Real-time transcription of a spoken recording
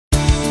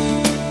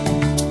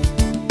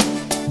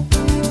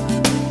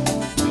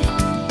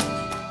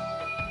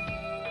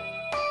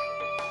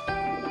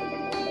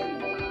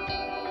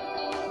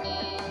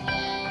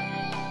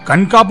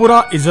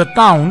Kanakapura is a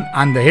town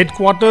and the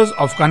headquarters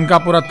of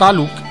Kanakapura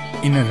Taluk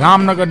in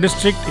Ramnagar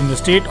district in the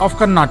state of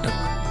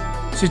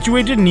Karnataka.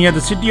 Situated near the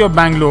city of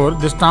Bangalore,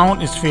 this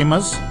town is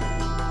famous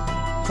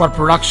for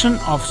production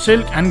of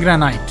silk and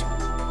granite.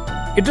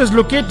 It is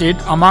located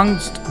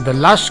amongst the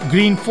lush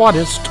green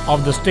forest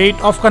of the state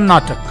of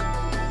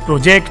Karnataka.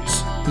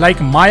 Projects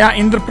like Maya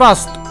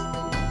Indraprasth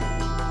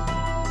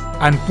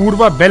and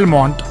Purva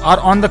Belmont are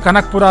on the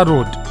Kanakapura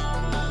road.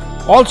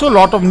 Also,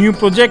 lot of new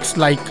projects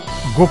like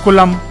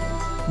Gokulam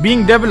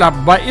being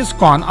developed by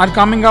ISKCON are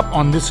coming up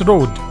on this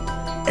road.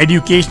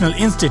 Educational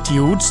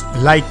institutes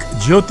like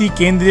Jyoti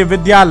Kendriya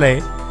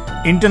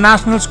Vidyalaya,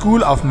 International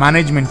School of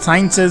Management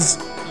Sciences,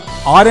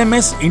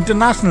 RMS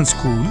International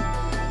School,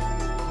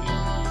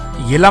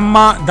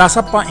 Yelamma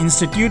Dasappa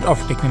Institute of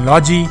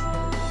Technology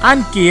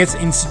and KS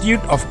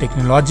Institute of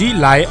Technology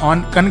lie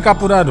on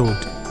Kanakapura Road.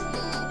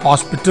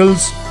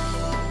 Hospitals,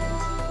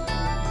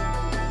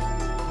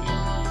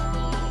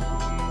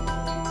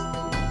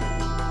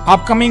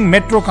 upcoming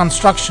metro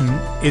construction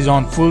is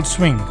on full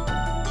swing.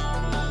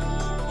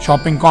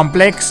 Shopping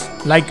complex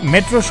like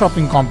Metro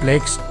Shopping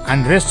Complex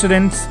and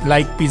restaurants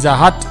like Pizza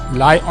Hut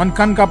lie on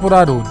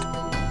Kanakapura Road.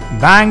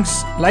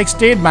 Banks like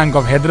State Bank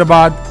of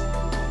Hyderabad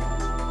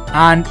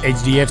and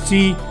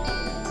HDFC.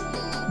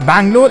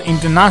 Bangalore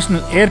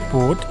International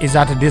Airport is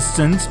at a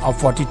distance of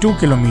 42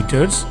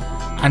 kilometers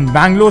and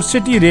Bangalore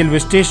City Railway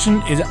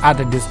Station is at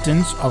a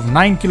distance of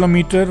 9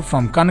 kilometers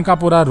from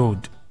Kanakapura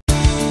Road.